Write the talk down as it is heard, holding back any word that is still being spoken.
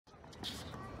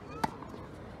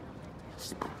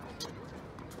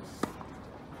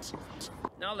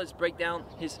Now let's break down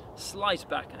his slice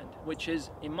backhand, which is,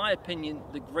 in my opinion,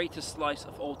 the greatest slice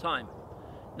of all time.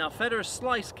 Now Federer's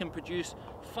slice can produce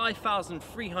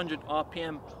 5,300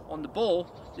 RPM on the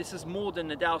ball. This is more than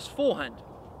Nadal's forehand.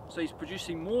 So he's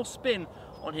producing more spin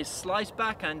on his slice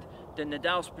backhand than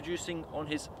Nadal's producing on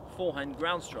his forehand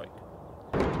ground stroke.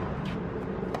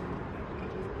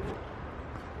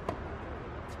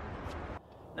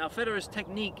 Now Federer's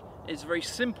technique is very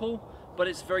simple, but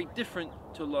it's very different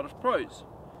to a lot of pros.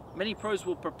 Many pros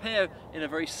will prepare in a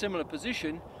very similar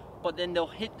position, but then they'll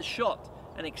hit the shot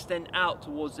and extend out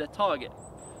towards their target.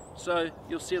 So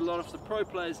you'll see a lot of the pro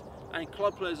players and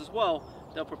club players as well,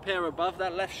 they'll prepare above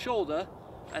that left shoulder,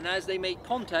 and as they make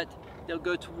contact, they'll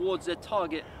go towards their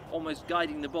target, almost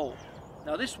guiding the ball.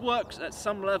 Now this works at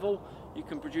some level. You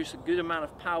can produce a good amount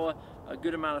of power, a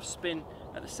good amount of spin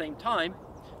at the same time.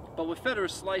 But with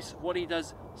Federer's slice, what he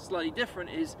does slightly different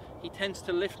is he tends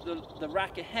to lift the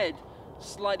racket head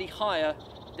slightly higher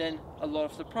than a lot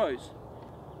of the pros.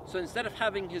 So instead of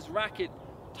having his racket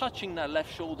touching that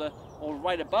left shoulder or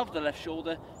right above the left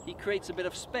shoulder, he creates a bit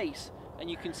of space, and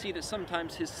you can see that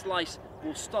sometimes his slice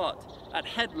will start at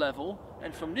head level,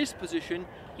 and from this position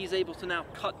he's able to now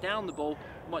cut down the ball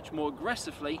much more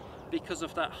aggressively because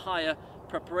of that higher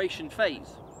preparation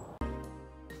phase.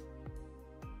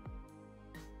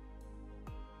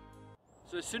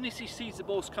 So as soon as he sees the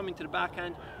ball's coming to the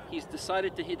backhand, he's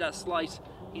decided to hit that slice.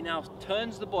 He now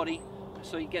turns the body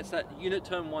so he gets that unit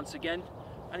turn once again,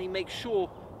 and he makes sure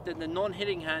that the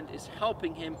non-hitting hand is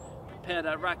helping him prepare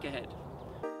that racket head.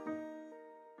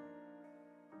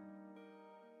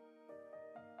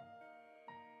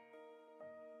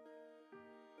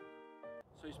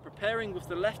 So he's preparing with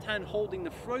the left hand holding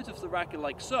the throat of the racket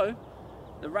like so.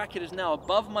 The racket is now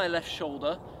above my left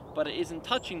shoulder, but it isn't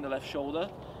touching the left shoulder.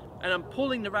 And I'm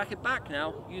pulling the racket back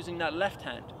now using that left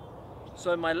hand.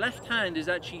 So my left hand is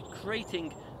actually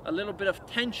creating a little bit of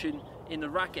tension in the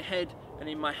racket head and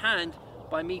in my hand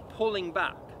by me pulling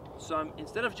back. So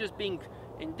instead of just being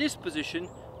in this position,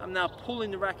 I'm now pulling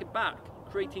the racket back,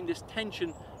 creating this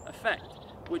tension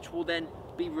effect, which will then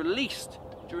be released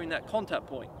during that contact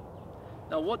point.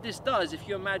 Now what this does, if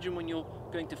you imagine when you're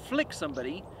going to flick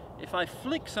somebody, if I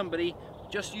flick somebody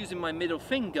just using my middle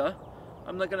finger,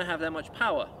 I'm not going to have that much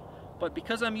power. But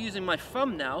because I'm using my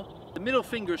thumb now, the middle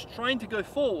finger is trying to go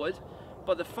forward,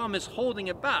 but the thumb is holding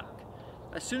it back.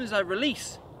 As soon as I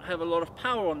release, I have a lot of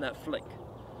power on that flick.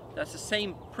 That's the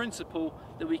same principle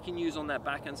that we can use on that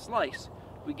backhand slice.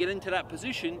 We get into that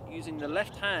position using the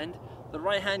left hand. The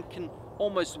right hand can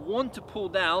almost want to pull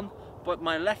down, but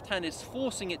my left hand is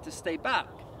forcing it to stay back.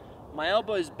 My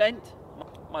elbow is bent,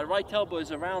 my right elbow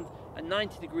is around a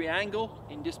 90-degree angle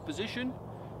in this position.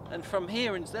 And from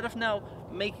here, instead of now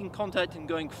making contact and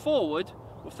going forward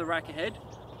with the racket head,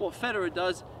 what Federer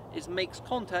does is makes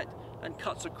contact and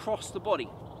cuts across the body.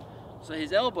 So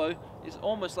his elbow is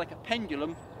almost like a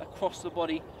pendulum across the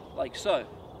body, like so.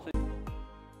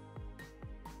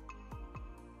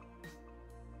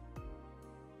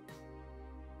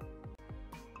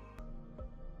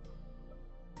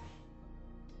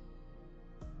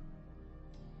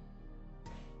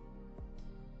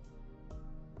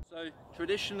 So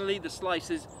traditionally the slice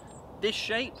is this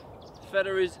shape,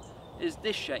 Federer is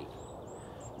this shape.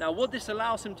 Now what this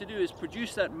allows him to do is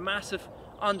produce that massive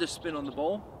underspin on the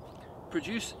ball,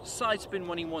 produce side spin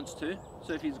when he wants to.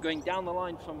 So if he's going down the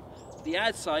line from the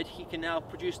ad side, he can now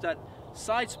produce that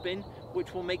side spin,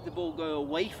 which will make the ball go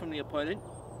away from the opponent.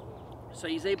 So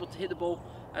he's able to hit the ball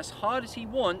as hard as he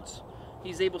wants.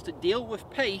 He's able to deal with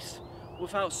pace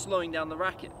without slowing down the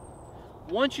racket.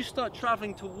 Once you start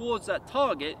traveling towards that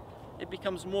target, it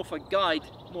becomes more of a guide,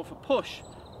 more of a push,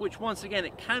 which once again,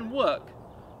 it can work.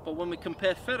 But when we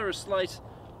compare Federer's slice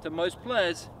to most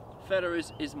players, Federer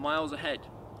is miles ahead.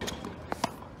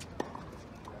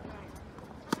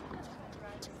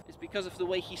 It's because of the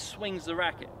way he swings the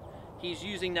racket. He's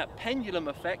using that pendulum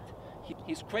effect.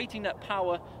 He's creating that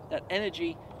power, that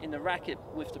energy in the racket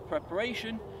with the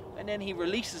preparation, and then he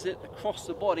releases it across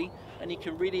the body, and he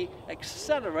can really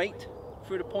accelerate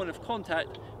through the point of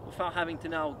contact without having to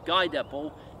now guide that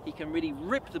ball. He can really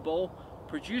rip the ball,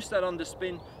 produce that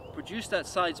underspin, produce that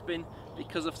side spin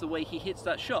because of the way he hits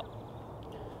that shot.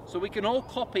 So we can all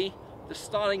copy the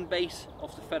starting base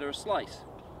of the Federer slice.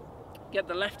 Get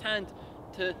the left hand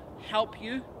to help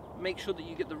you, make sure that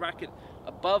you get the racket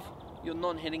above your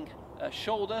non-hitting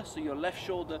shoulder, so your left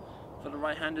shoulder for the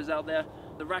right-handers out there.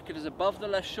 The racket is above the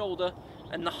left shoulder,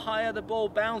 and the higher the ball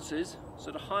bounces,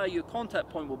 so the higher your contact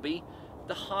point will be,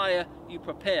 the higher you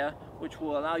prepare, which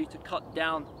will allow you to cut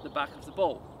down the back of the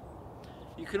ball.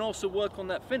 You can also work on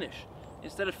that finish.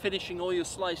 Instead of finishing all your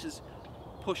slices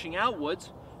pushing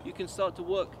outwards, you can start to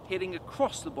work hitting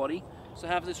across the body. So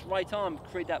have this right arm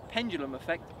create that pendulum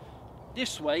effect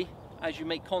this way as you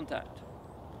make contact.